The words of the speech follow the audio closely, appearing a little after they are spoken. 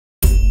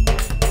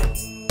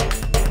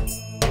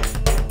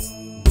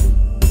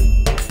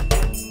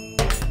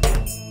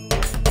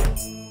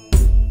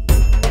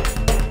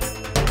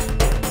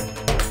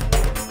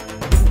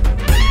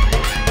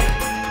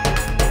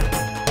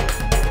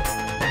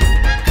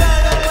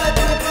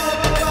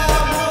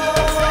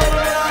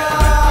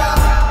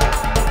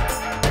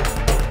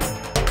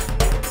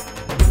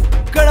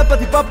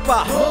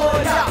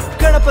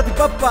గణపతి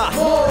బప్ప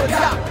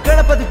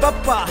గణపతి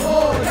బప్ప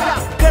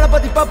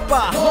గణపతి బప్ప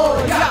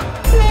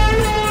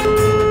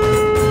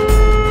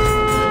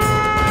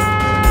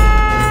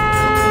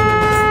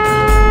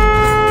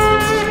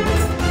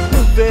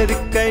నువ్వే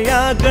దిక్కయ్యా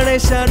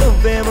గణేశ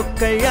నువ్వే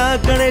ముక్కయ్యా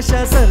గణేశ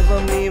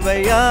సర్వం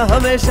నీవయ్యా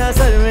హమేష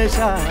సర్వేశ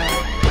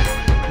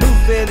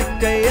నువ్వే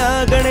దిక్కయ్యా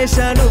గణేశ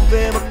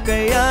నువ్వే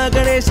ముక్కయ్యా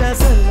గణేశ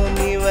సర్వం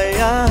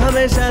నీవయ్యా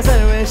హమేష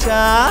సర్వేశ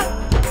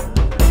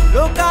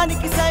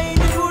లోకానికి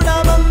సైనికుడా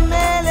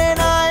మమ్మేలే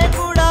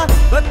నాయకుడా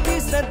భక్తి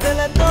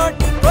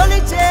శ్రద్ధలతోటి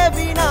కొలిచే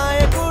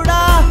వినాయకుడా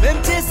మేం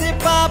చేసే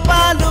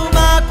పాపాలు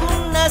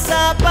మాకున్న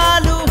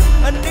శాపాలు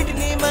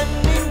అన్నిటినీ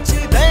మన్నించి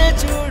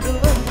దయచూడు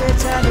అంతే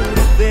చాలు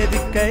నువ్వే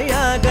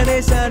దిక్కయ్యా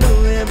గణేశ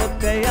నువ్వే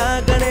మొక్కయ్యా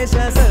గణేశ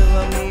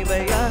సర్వం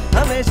నీవయ్యా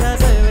హమేష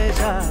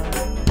సర్వేశ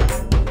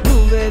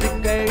నువ్వే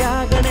దిక్కయ్యా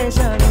గణేశ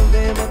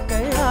నువ్వే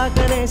మొక్కయ్యా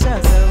గణేశ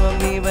సర్వం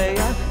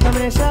నీవయ్యా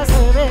హమేష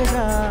సర్వేశ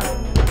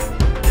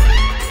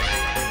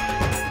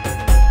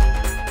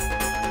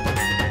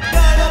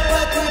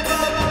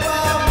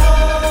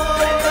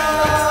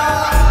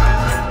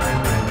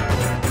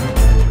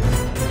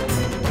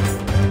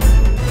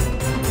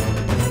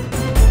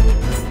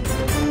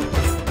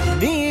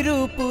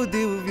నీరూపు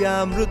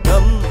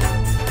దివ్యామృతం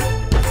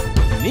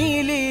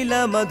నీలీల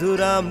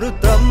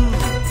మధురామృతం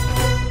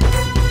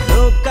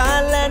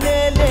లోకాలనే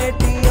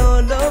లేటియో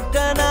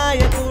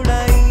లోకనాయకుడా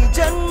ఈ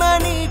జన్మ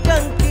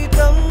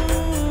నీకంకితం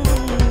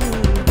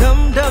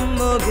ఢమ్ ఢమ్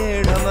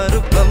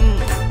మోగేఢమరుపం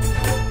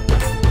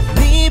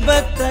నీ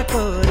భక్త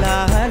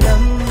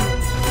కోలాహలం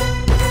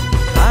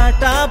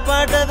ఆటా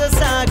పాటతో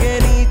సాగే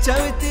నీ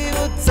చవితి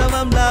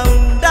ఉత్సవంలా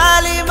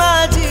ఉండాలి మా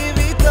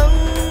జీవితం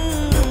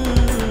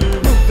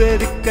నువ్వే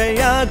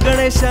దిక్కయ్యా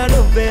గణేశ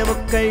నువ్వే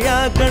ముక్కయ్యా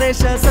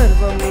గణేశ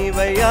సర్వం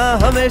నీవయ్యా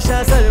హమేష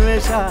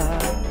సర్వేశ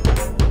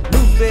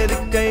నువ్వే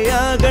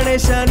దిక్కయ్యా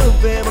గణేశ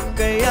నువ్వే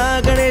ముక్కయ్యా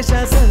గణేశ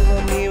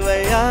సర్వం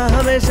నీవయ్యా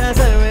హమేష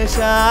సర్వేశ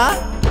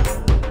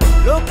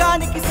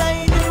లోకానికి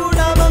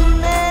సైనికుడా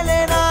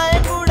మమ్మేలే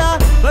నాయకుడా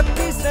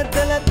భక్తి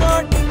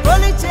శ్రద్ధలతోటి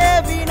కొలిచే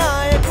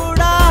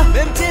వినాయకుడా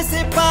మేం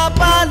చేసే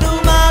పాపాలు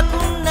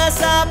మాకున్న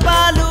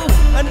శాపాలు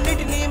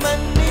అన్నిటినీ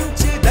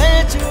మన్నించి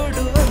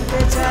దయచూడు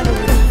అంతే చాలు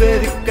నువ్వే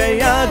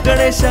దిక్కయ్యా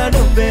గణేశ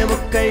నువ్వే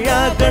ముక్కయ్యా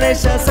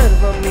గణేశ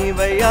సర్వం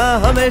నీవయ్యా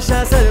హమేష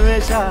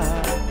సర్వేశ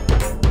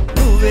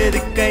నువ్వే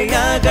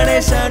దిక్కయ్యా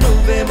గణేశ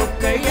నువ్వే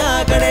ముక్కయ్యా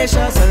గణేశ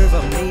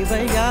సర్వం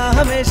నీవయ్యా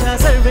హమేష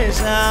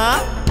సర్వేశ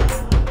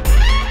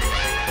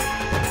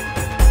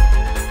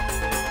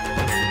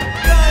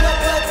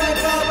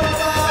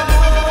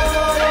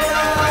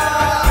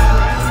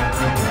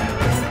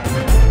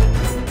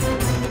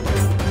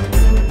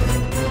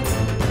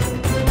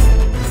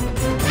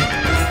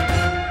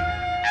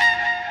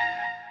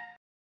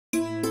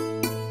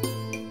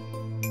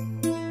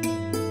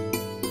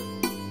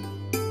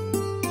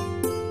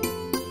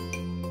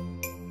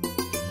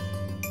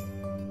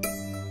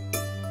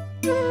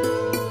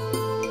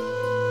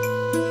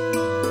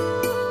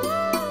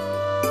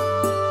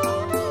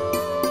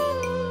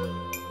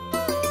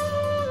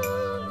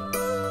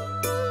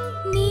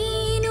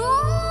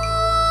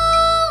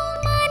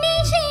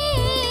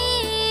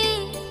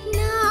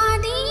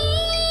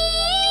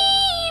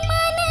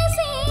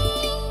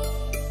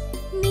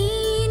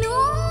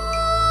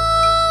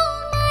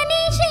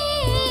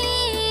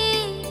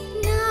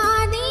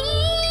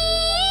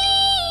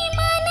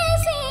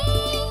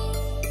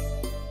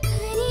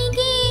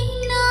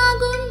నా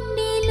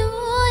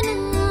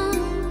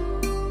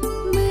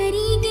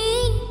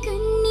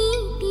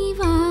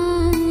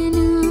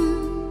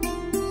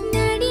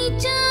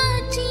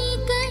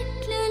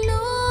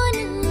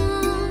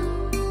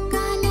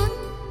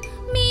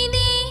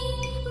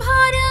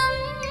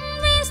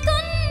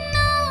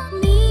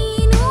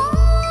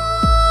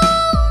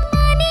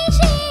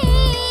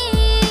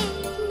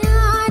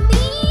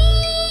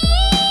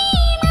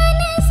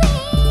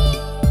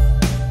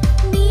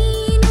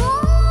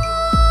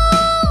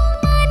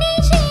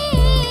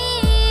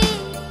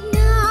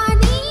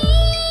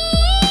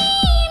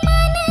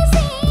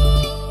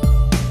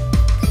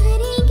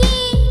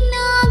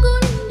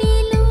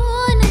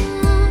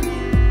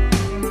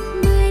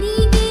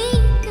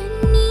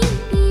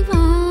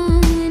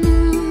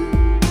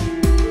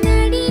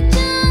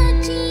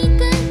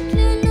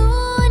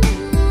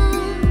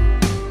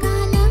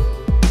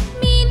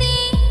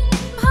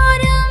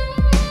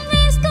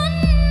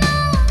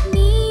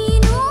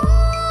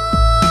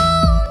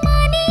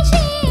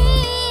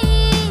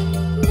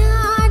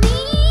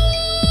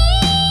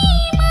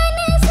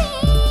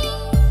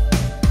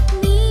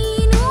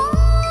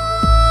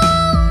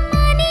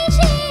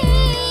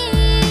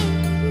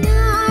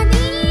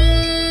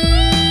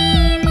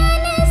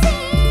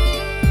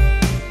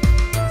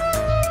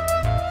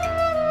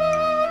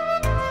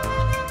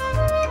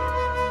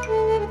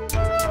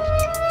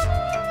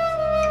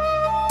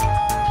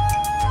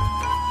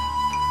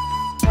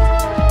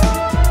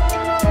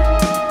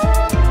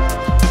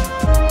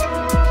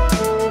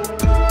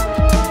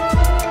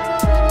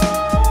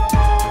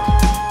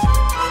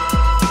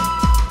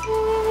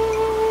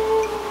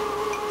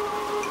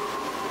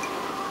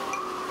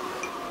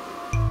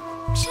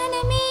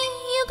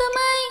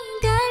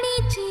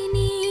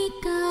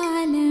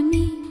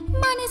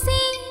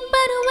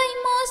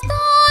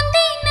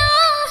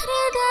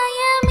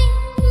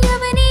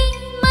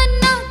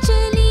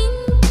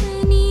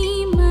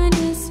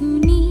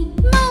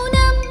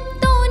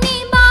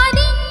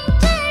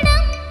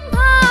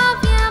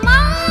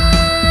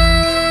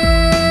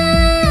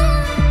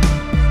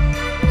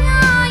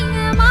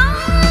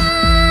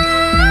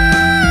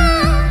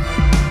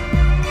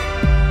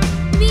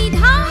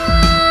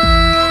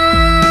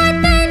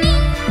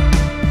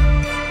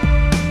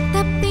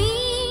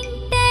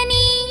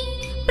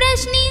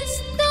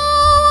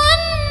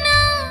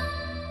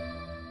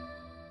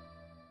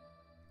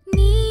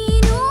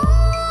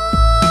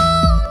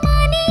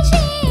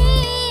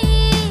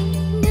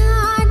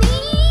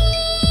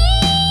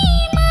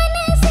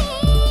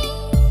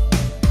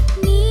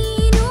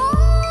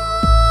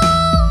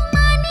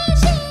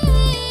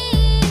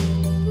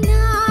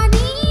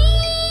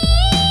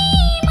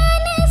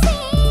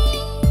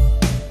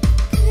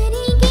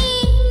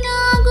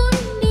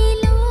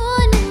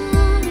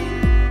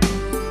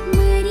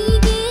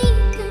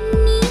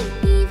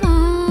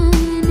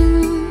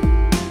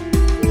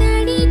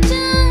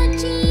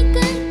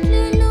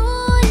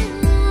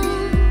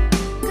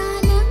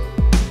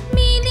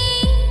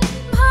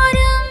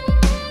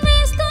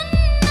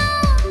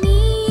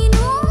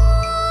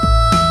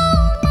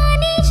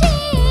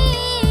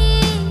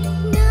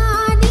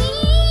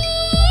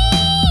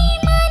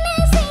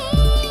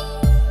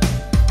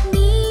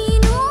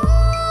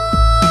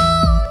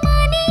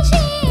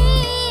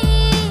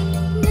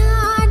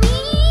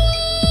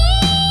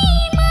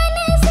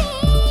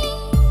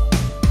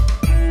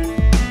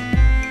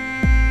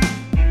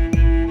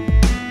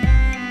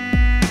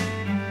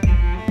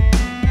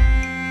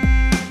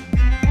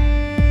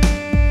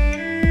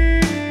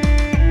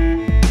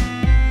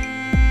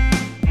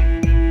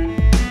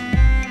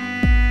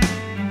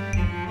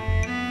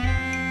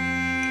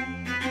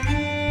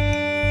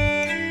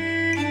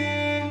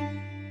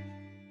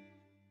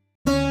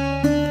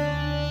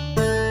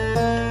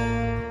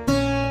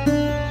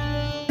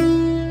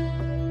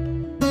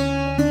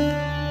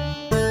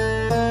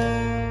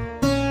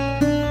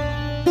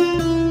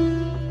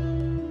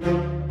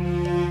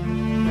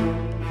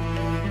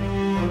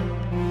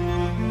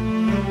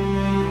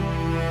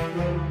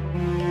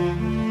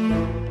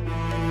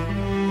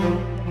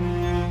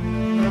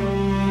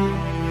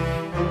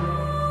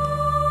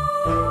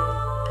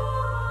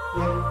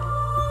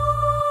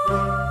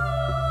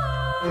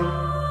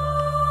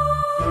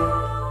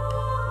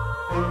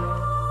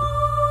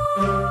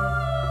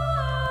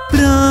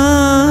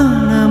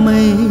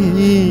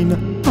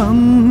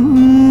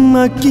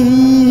అమ్మకి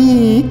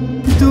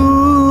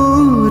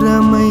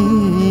దూరమైన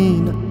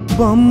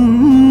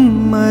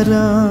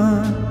బొమ్మరా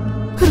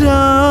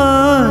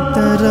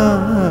రాతరాయ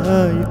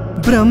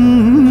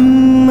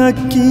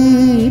బ్రహ్మకి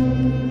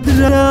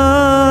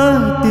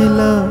రాతిలాంటి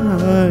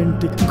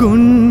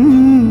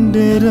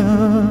గుండెరా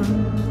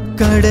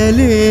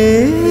కడలే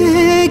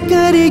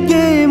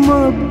కరిగే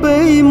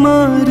మబ్బై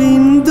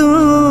మారిందో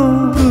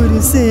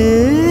కురిసే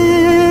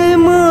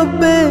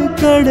మబ్బే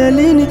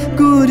కడలిని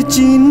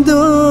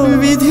కూర్చిందో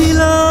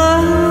విధిలా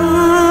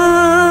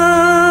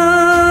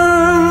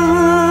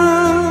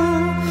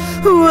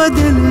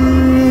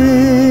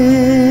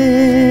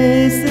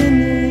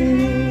వదిలేసనే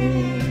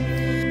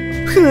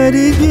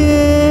కరిగే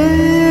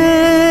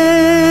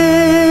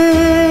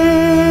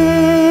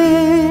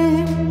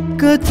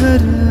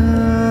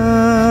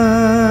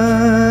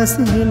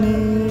కథరాసనే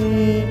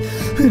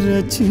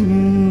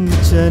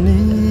రచించనే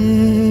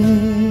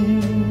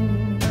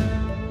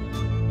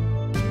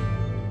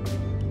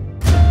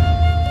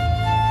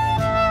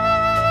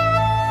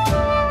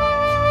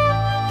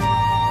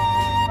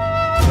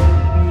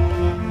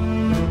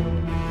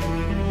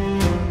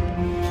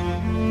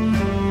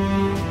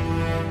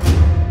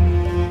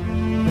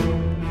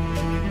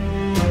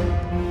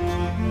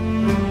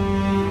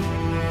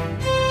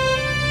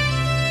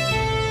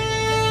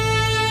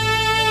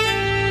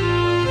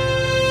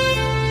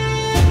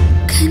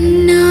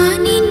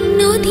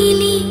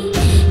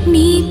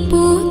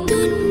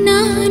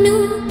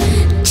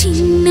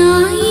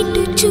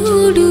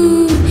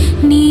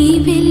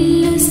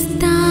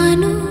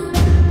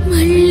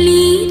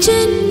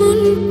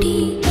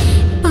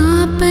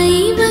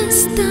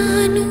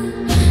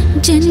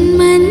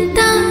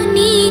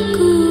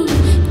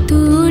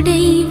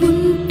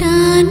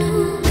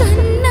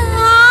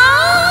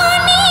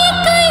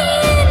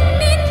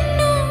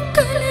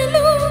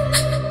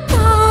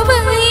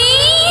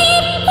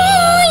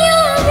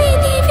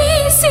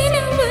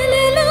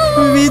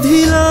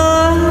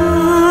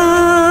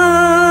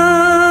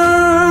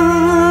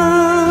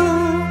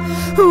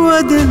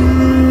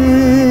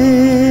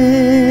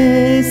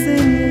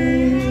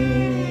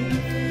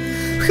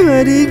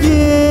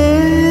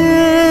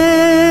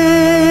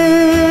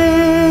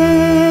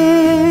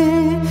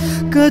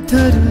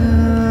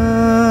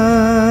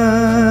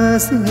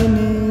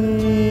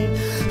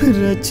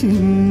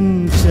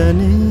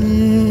రచించనే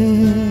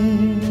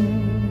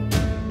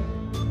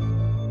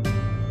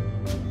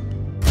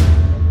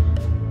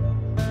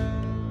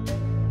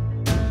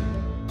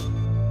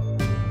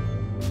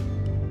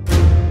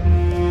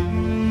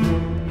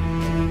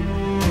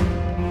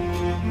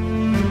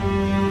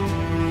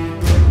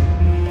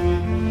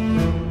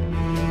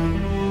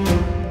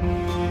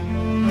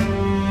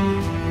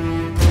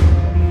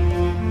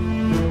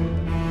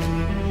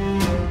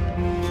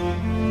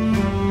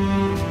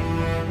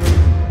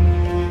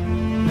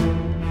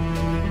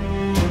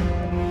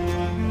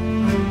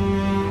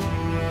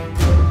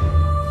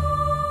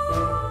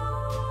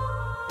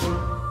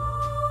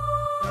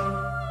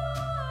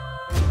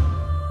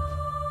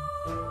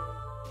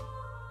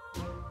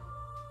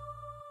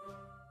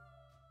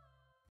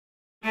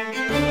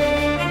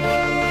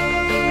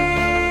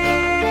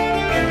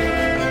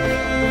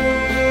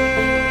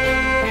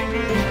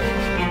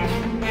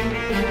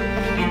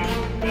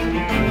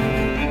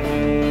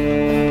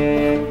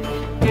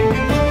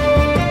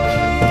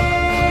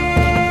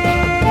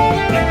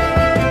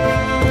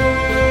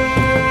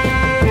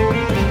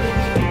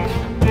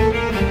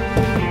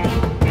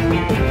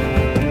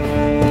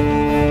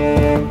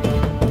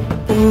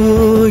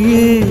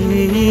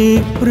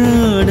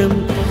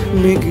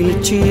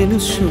మిగిల్చేను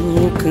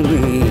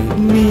శోకమే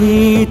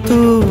నీతో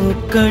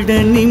కడ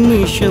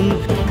నిమిషం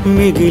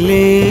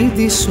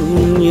మిగిలేది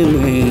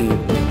శూన్యమే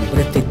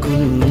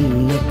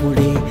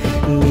బ్రతికున్నప్పుడే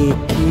నీ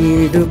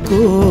కీడు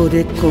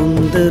కోరే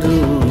కొందరు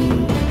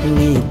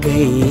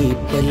నీకై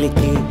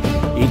పలికి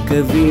ఇక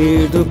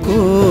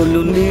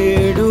వేడుకోలు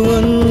నేడు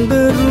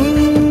అందరూ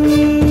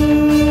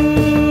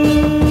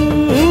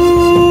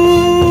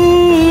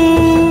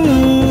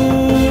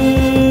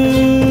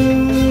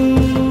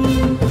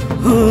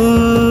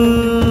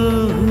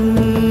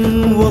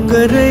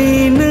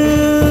ఒకరైనా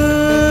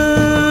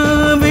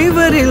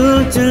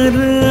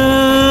వివరించరా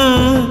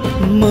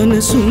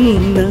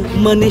మనసున్న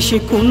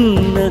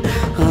మనిషికున్న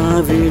ఆ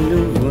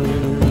విలువ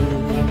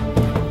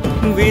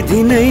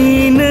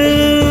విధినైనా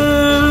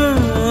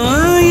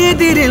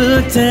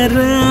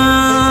ఎదిరిల్చరా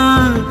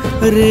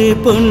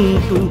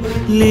రేపంటూ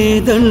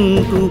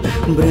లేదంటూ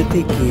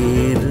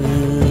బ్రతికేరా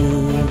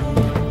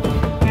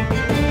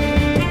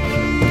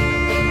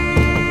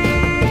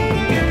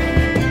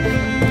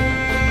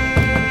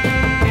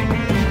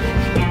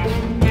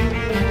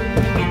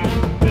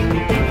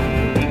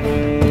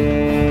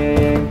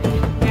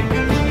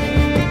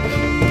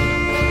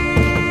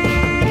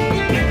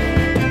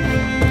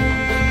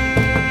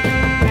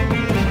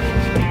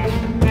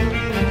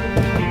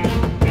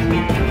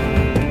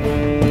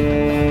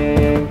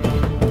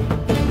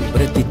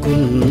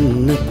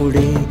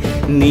బ్రతికున్నప్పుడే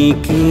నీ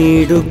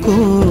కీడు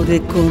కోరే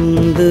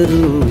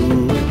కొందరు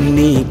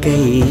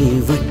నీకై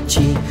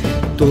వచ్చి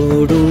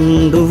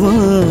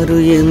తోడుండువారు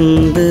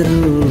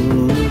ఎందరూ.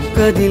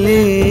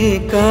 కదిలే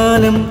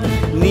కాలం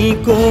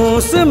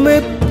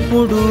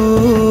నీకోసమెప్పుడు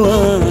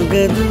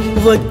ఆగదు.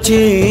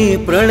 వచ్చే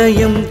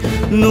ప్రళయం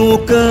నువ్వు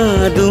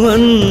కాదు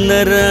అన్న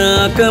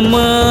రాక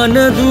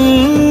మానదు.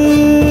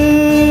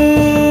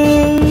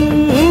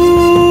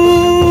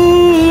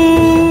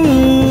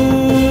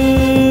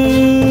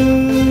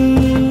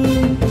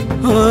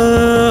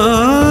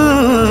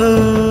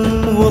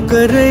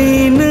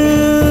 ఒకరైనా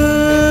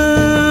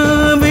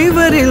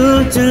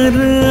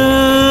వివరించరా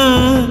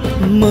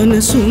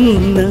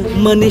మనసున్న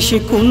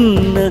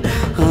మనిషికున్న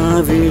ఆ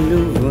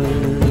విలువ.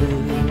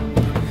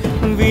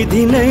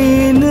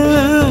 విధినైనా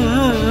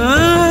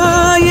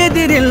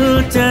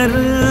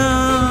ఎదిరిల్చరా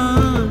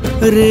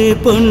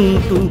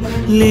రేపంటూ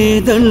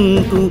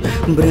లేదంటూ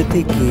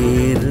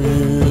బ్రతికేరా.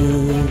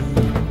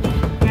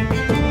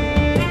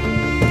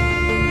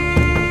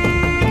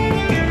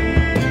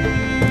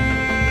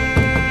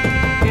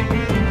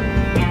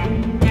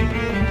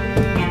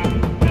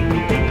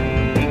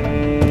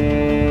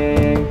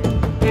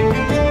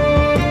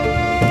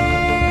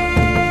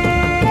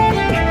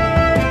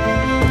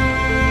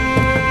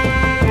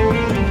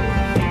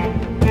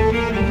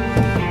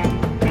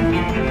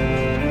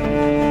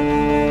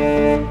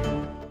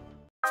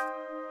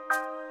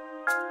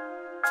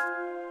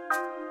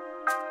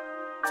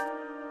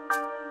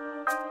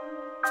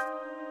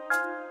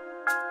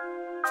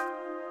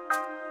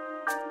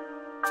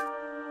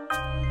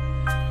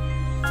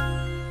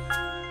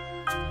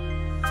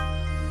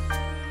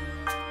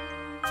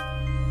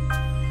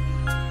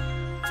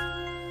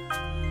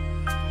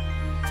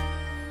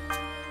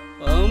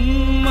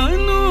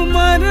 అమ్మను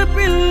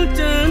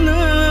మరపిల్చనా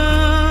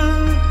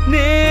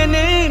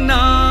నేనే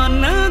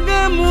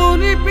నాన్నగా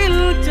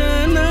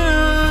మురిపిల్చనా.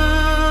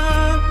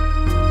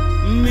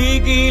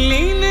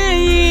 మిగిలిన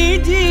ఈ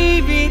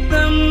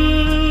జీవితం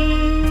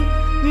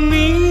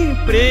మీ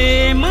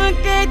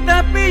ప్రేమకే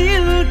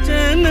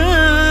తప్పిల్చనా.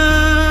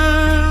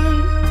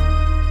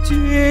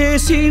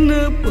 చేసిన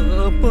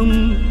పాపం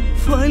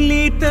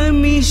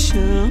ఫలితమి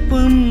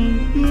శాపం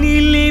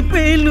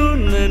నిలిపెను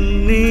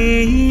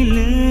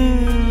నన్నేలా.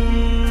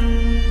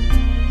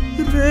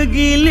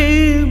 రగిలే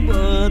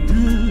బాధ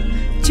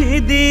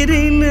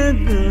చెదిరిన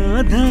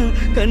గాథ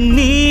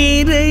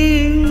కన్నీరై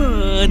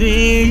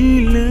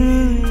మారేలా.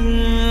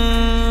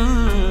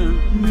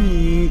 మీ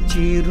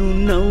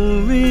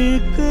చిరునవ్వే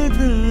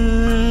కదా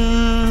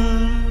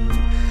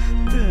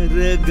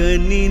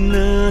తరగని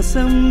నా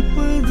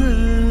సంపద.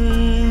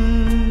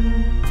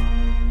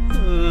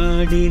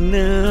 ఆడిన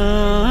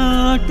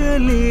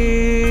ఆటలే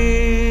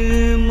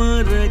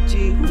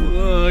మరచి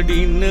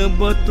వాడిన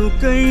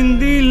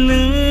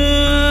బతుకైందిలా.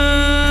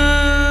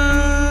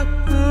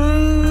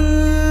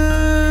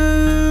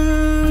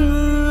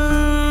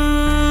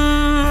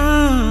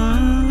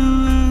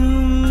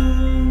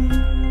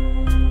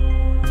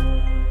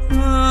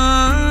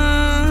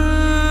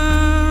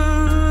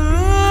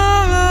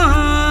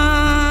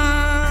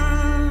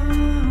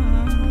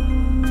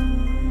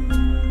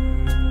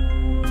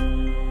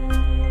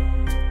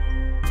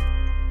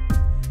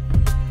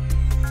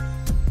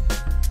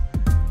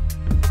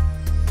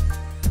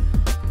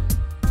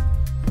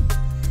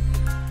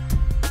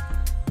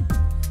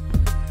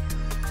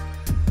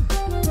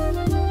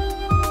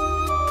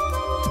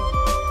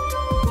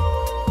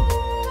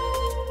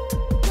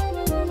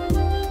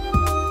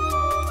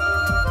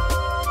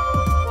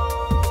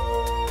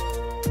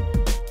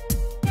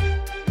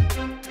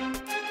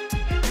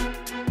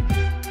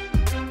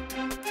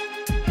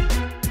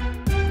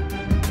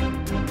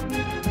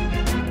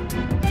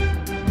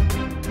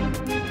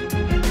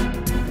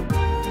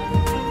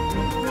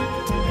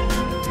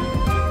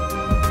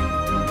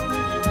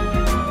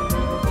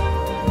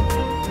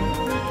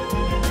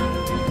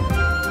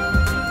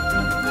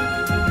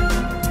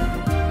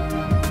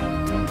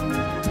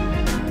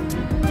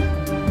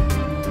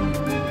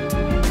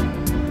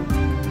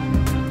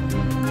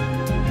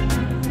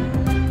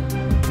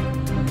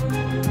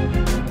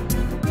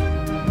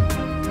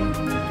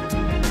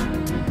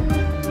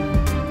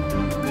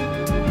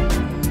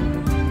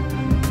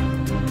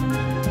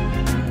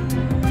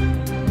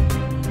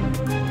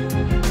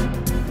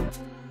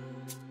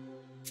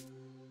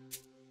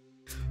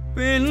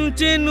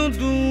 పెంచెను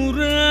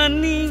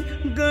దూరాన్ని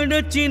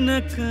గడచిన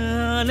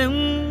కాలం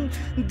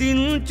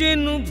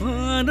దించెను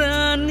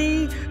భారాన్ని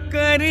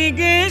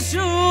కరిగే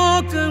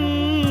శోకం.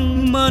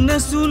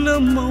 మనసుల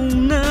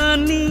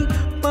మౌనాన్ని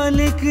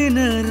పలికిన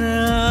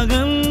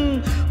రాగం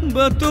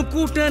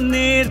బతుకుట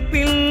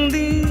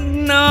నేర్పింది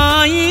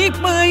నాయి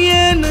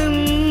పయనం.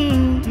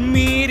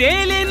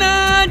 మీరేలే నా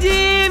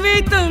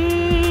జీవితం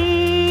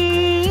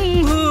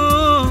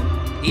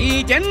ఈ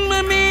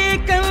జన్మమే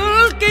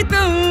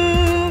కల్కితం.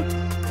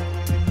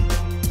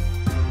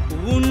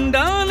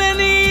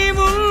 ఉండాలని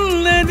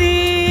ఉన్నది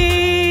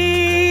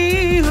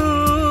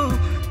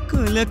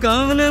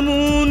కలకాలము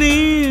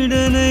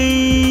నీడనై.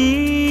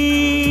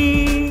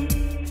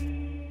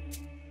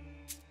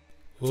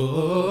 ఓ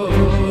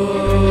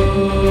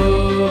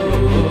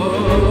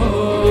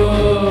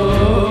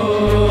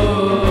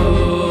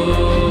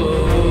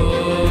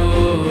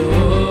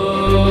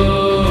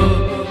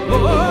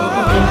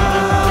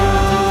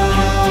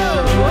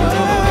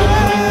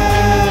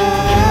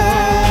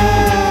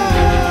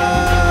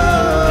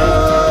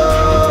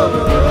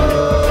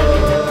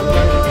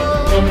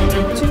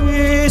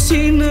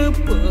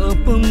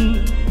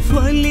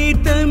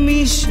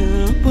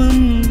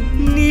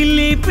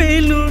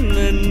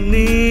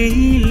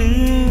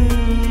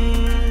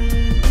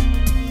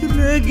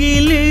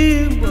రగిలే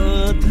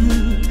బాధ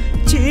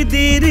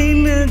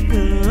చెదిరిన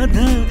గాథ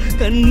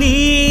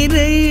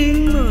కన్నీరై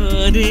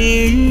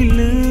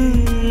మారేలా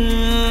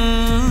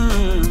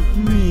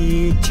మీ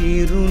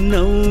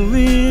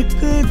చిరునవ్వే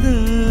కదా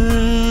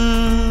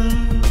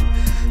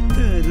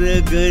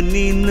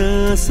తరగని నా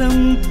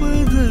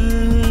సంపద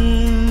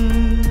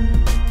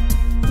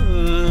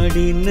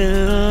ఆడిన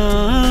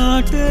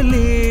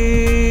ఆటలే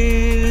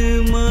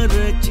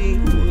మరచి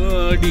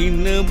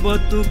వాడిన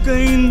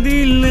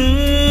బతుకైందిలా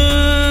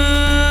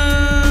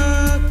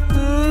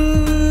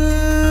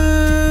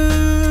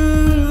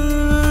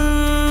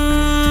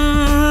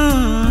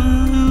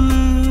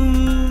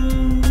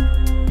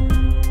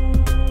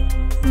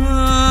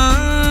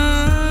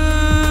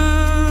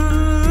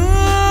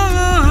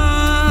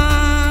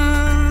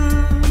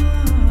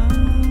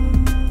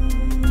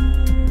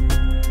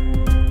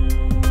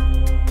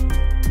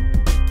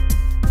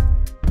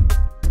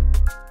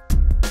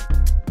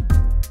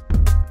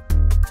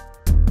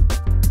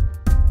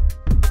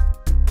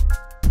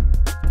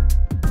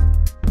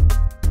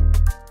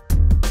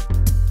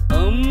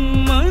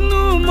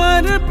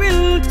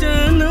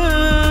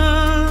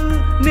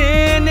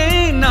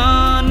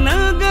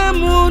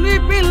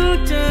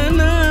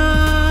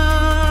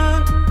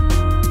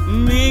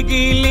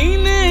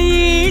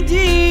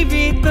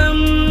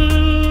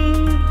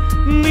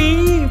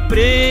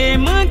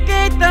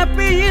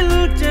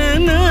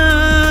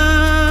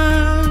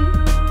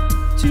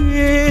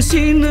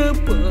చేసిన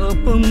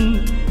పాపం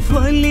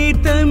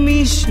ఫలితమి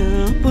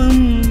శాపం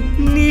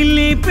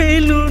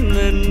నిలిపెను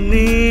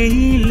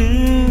నన్నేలా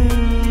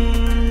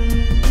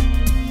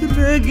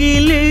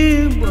రగిలే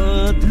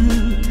బాధ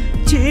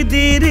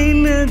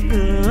చెదిరిన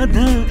గాథ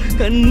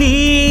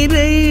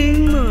కన్నీరై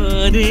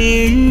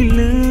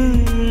మారేలా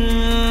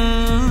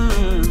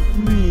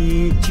మీ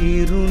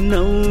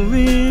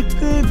చిరునవ్వే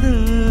కదా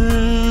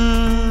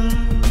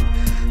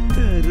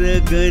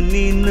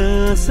తరగని నా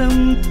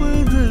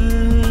సంపద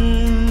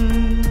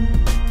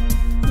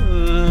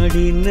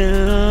ఆడిన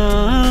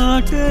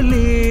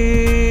ఆటలే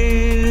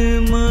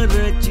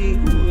మరచి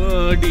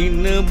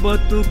వాడిన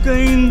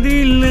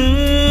బతుకైందిలా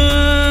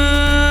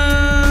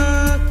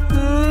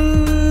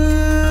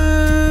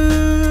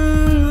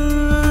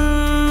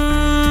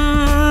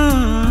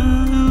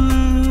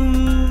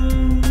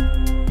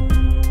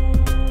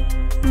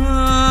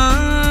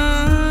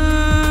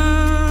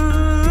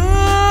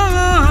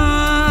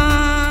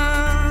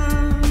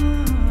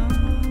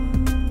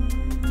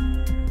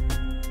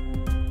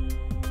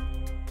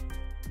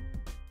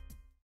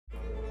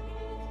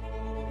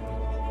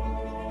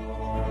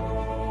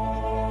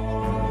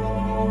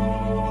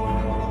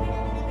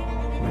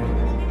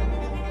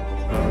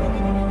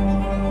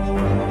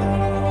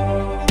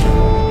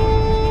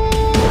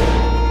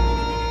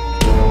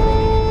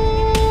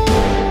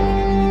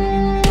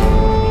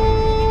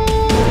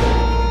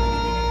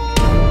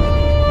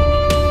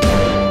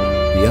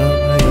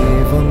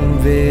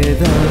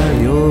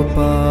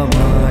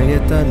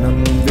योपामायतनं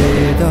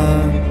वेद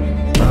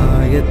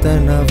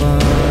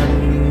आयतनवान्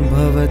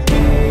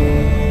भवति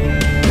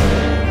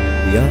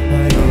यः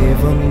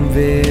एवं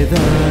वेद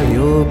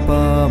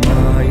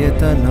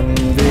योपामायतनं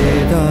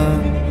वेद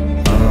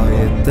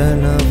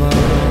आयतनवान्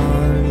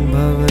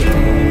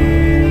भवति